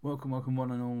Welcome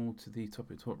one and all to the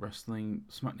Topic Talk Wrestling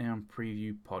SmackDown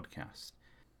Preview Podcast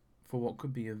for what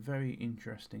could be a very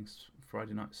interesting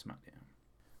Friday Night SmackDown.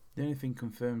 The only thing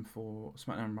confirmed for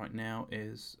SmackDown right now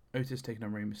is Otis taking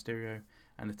on Rey Mysterio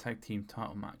and a tag team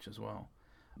title match as well.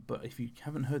 But if you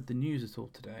haven't heard the news at all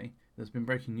today, there's been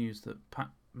breaking news that Pat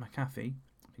McAfee,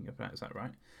 I think I pronounced that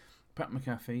right, Pat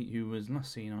McAfee, who was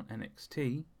last seen on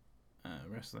NXT,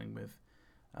 wrestling with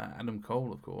Adam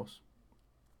Cole of course,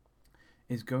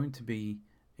 is going to be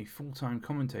a full-time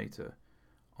commentator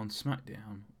on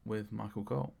SmackDown with Michael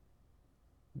Cole,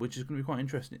 which is going to be quite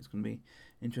interesting. It's going to be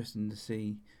interesting to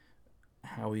see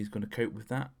how he's going to cope with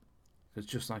that, because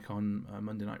just like on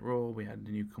Monday Night Raw, we had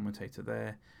a new commentator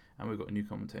there, and we've got a new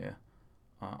commentator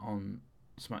on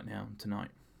SmackDown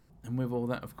tonight. And with all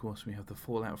that, of course, we have the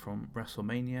fallout from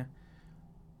WrestleMania,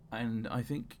 and I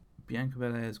think Bianca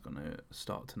Belair is going to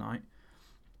start tonight.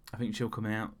 I think she'll come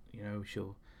out,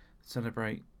 she'll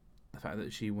celebrate the fact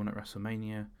that she won at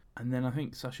WrestleMania, and then I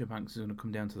think Sasha Banks is going to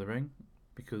come down to the ring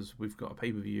because we've got a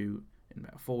pay-per-view in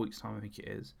about 4 weeks' time, I think it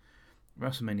is,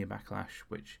 WrestleMania Backlash,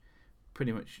 which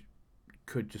pretty much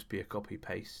could just be a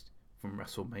copy-paste from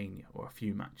WrestleMania, or a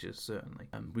few matches certainly.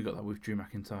 We got that with Drew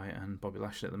McIntyre and Bobby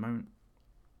Lashley at the moment,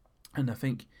 and I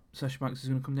think Sasha Banks is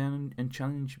going to come down and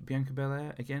challenge Bianca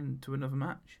Belair again to another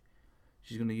match.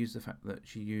 She's going to use the fact that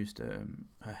she used her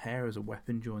hair as a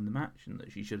weapon during the match, and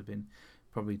that she should have been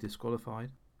probably disqualified,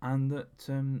 and that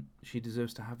she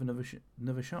deserves to have another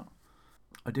shot.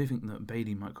 I do think that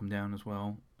Bayley might come down as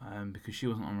well, because she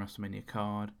wasn't on WrestleMania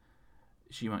card.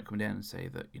 She might come down and say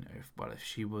that if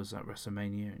she was at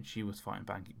WrestleMania and she was fighting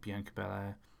Bianca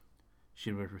Belair,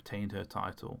 she would have retained her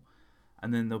title,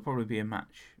 and then there'll probably be a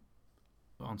match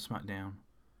on SmackDown,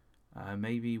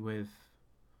 maybe with.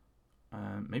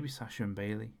 Maybe Sasha and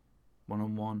Bayley,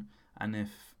 one-on-one, and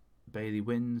if Bayley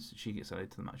wins, she gets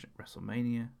added to the match at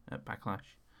WrestleMania, at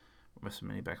Backlash,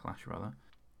 WrestleMania Backlash rather,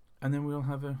 and then we'll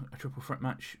have a triple threat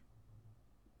match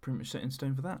pretty much set in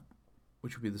stone for that,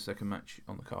 which will be the second match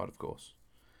on the card, of course,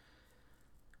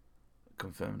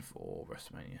 confirmed for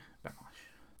WrestleMania Backlash.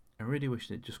 I really wish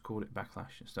they'd just called it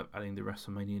Backlash instead of adding the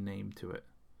WrestleMania name to it,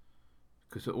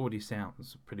 because it already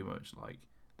sounds pretty much like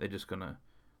they're just going to,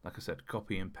 like I said,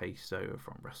 copy and paste over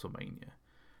from WrestleMania,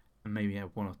 and maybe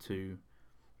have one or two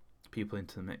people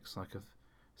into the mix, like I've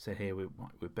said here with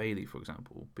Bayley, for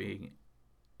example, being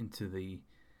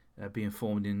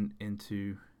formed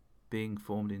into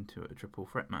a triple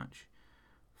threat match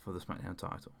for the SmackDown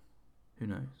title. Who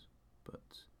knows? But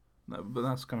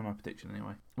that's kind of my prediction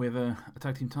anyway. We have a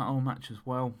tag team title match as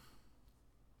well,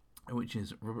 which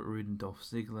is Robert Roode and Dolph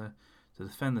Ziggler to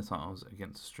defend the titles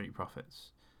against the Street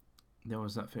Profits. There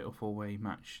was that fatal four-way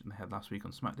match they had last week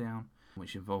on SmackDown,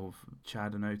 which involved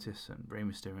Chad and Otis and Rey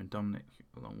Mysterio and Dominic,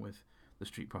 along with the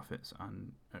Street Profits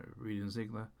and Roode and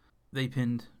Ziggler. They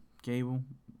pinned Gable,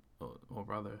 or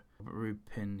rather, Roode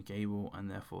pinned Gable, and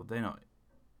therefore they're not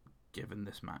given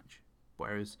this match.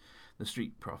 Whereas the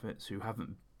Street Profits, who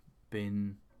haven't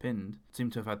been pinned, seem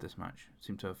to have had this match,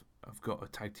 seem to have got a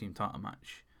tag team title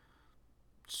match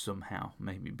somehow,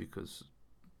 maybe because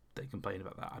they complain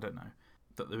about that, I don't know.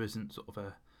 That there isn't sort of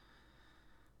a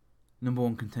number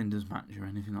one contenders match or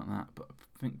anything like that, but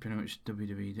I think pretty much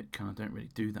WWE kind of don't really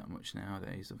do that much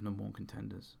nowadays of number one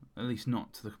contenders, at least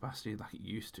not to the capacity like it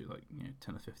used to,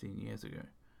 10 or 15 years ago.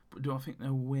 But do I think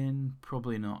they'll win?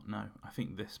 Probably not. No, I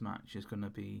think this match is going to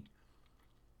be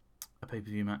a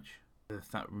pay-per-view match.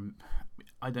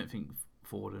 I don't think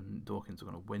Ford and Dawkins are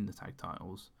going to win the tag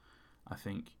titles. I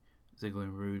think Ziggler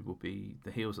and Roode will be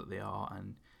the heels that they are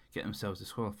and get themselves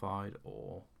disqualified,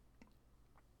 or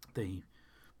they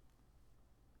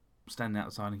stand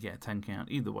outside and get a 10 count.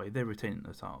 Either way, they're retaining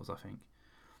the titles, I think.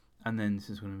 And then this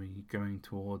is going to be going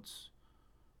towards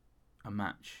a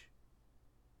match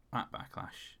at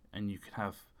Backlash, and you could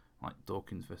have like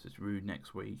Dawkins versus Roode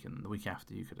next week, and the week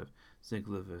after you could have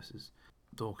Ziggler versus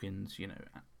Dawkins,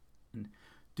 and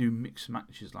do mixed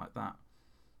matches like that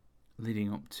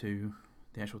leading up to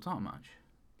the actual title match.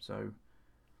 So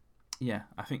yeah,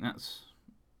 I think that's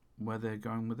where they're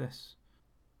going with this.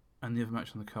 And the other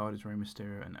match on the card is Rey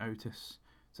Mysterio and Otis.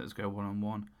 So let's go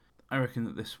one-on-one. I reckon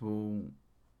that this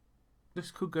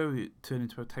could turn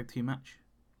into a tag team match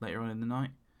later on in the night.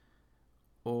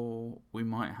 Or we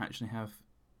might actually have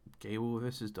Gable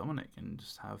versus Dominic and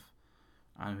just have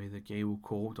either Gable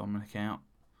call Dominic out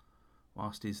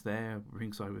whilst he's there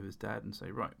ringside with his dad and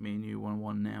say, right, me and you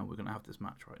one-on-one now, we're going to have this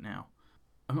match right now.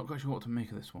 I'm not quite sure what to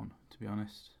make of this one, to be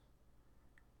honest.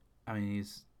 I mean,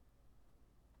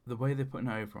 the way they're putting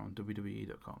it over on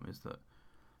WWE.com is that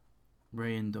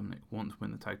Rey and Dominic want to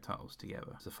win the tag titles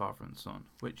together as a father and son,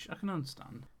 which I can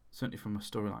understand. certainly from a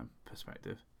storyline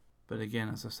perspective. But again,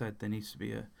 as I said, there needs to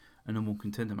be a normal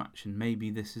contender match, and maybe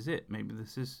this is it. Maybe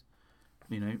this is,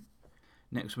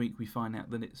 next week we find out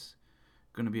that it's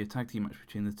going to be a tag team match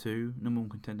between the two, number one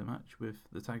contender match, with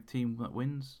the tag team that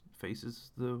wins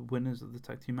faces the winners of the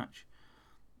tag team match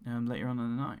later on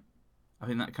in the night. I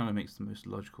think that kind of makes the most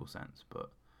logical sense,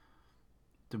 but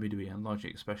WWE and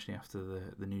logic, especially after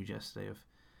the news yesterday of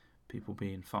people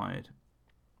being fired,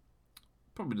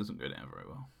 probably doesn't go down very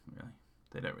well, really.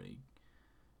 They don't really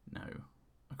know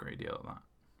a great deal of that,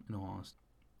 in all honesty.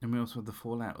 And we also had the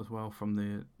fallout as well from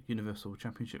the Universal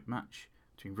Championship match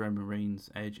between Roman Reigns,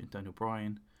 Edge, and Daniel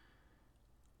Bryan.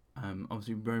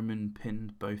 Obviously, Roman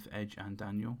pinned both Edge and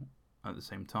Daniel at the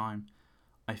same time.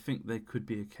 I think there could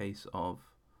be a case of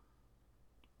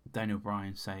Daniel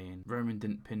Bryan saying, Roman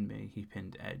didn't pin me, he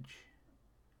pinned Edge.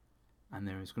 And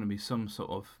there is going to be some sort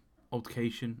of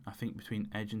altercation, I think, between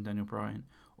Edge and Daniel Bryan.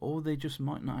 Or they just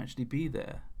might not actually be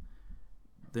there.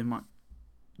 They might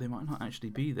not actually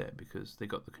be there because they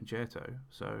got the concerto.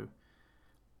 So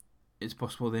it's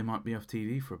possible they might be off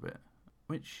TV for a bit,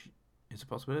 which is a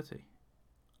possibility.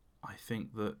 I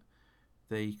think that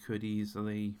they could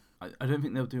easily. I don't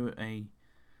think they'll do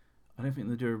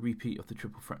a repeat of the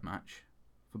triple threat match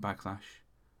for Backlash.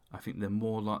 I think they're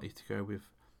more likely to go with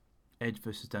Edge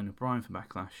versus Daniel Bryan for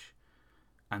Backlash,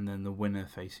 and then the winner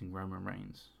facing Roman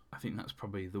Reigns. I think that's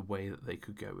probably the way that they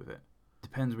could go with it.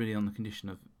 Depends really on the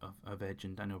condition of Edge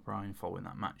and Daniel Bryan following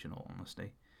that match, in all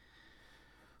honesty.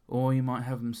 Or you might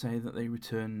have them say that they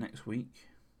return next week,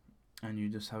 and you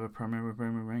just have a promo with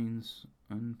Roman Reigns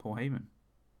and Paul Heyman,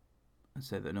 and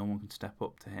say that no one can step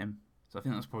up to him. So I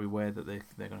think that's probably where that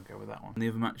they're going to go with that one. And the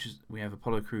other matches, we have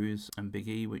Apollo Crews and Big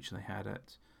E, which they had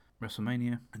at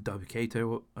WrestleMania, and Darby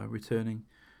Kato returning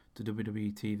to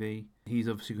WWE TV. He's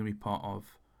obviously going to be part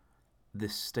of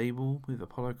this stable with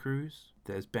Apollo Crews.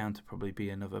 There's bound to probably be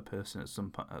another person at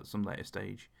some later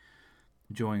stage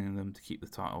joining them to keep the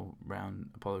title round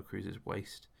Apollo Crews'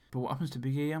 waist. But what happens to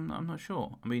Big E, I'm not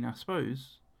sure. I mean, I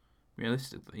suppose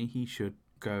realistically he should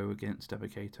go against Darby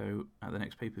Kato at the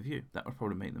next pay-per-view. That would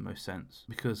probably make the most sense,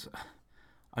 because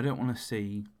I don't want to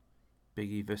see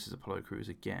Big E versus Apollo Crews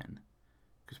again,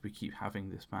 because we keep having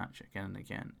this match again and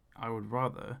again. I would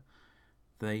rather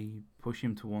they push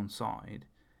him to one side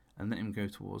and let him go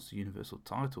towards the Universal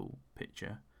title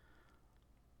picture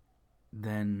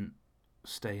than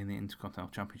stay in the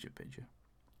Intercontinental Championship picture.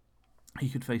 He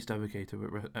could face Darby Kato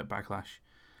at Backlash,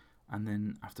 and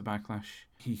then after Backlash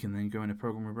he can then go in a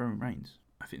program with Roman Reigns.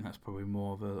 I think that's probably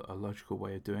more of a logical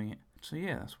way of doing it. So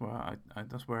yeah,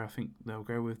 that's where I think they'll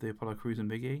go with the Apollo Crews and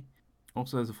Big E.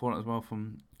 Also, there's a fallout as well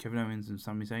from Kevin Owens and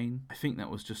Sami Zayn. I think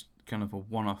that was just kind of a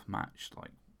one-off match.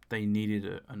 Like, they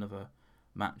needed another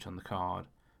match on the card,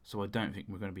 so I don't think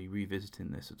we're going to be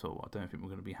revisiting this at all. I don't think we're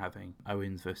going to be having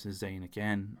Owens versus Zayn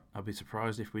again. I'll be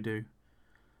surprised if we do.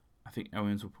 I think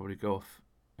Owens will probably go off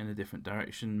in a different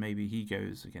direction. Maybe he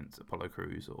goes against Apollo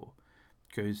Crews or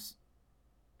goes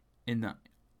in that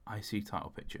IC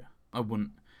title picture. I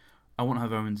wouldn't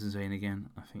have Owens and Zayn again.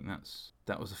 I think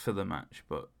that was a filler match,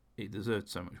 but it deserved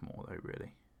so much more though,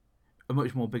 really. A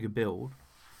much more bigger build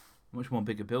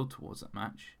towards that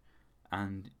match,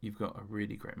 and you've got a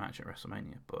really great match at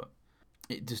WrestleMania, but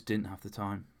it just didn't have the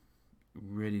time. It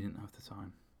really didn't have the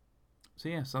time. So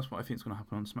yes, that's what I think is going to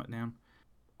happen on SmackDown.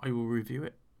 I will review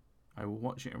it. I will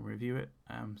watch it and review it.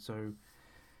 So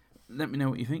let me know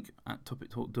what you think at Topic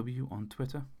Talk W on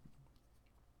Twitter.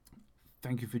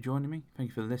 Thank you for joining me. Thank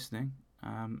you for listening.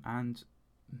 And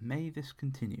may this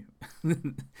continue.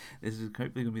 This is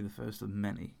hopefully going to be the first of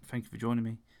many. Thank you for joining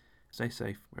me. Stay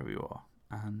safe wherever you are.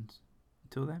 And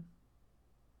until then,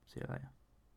 see you later.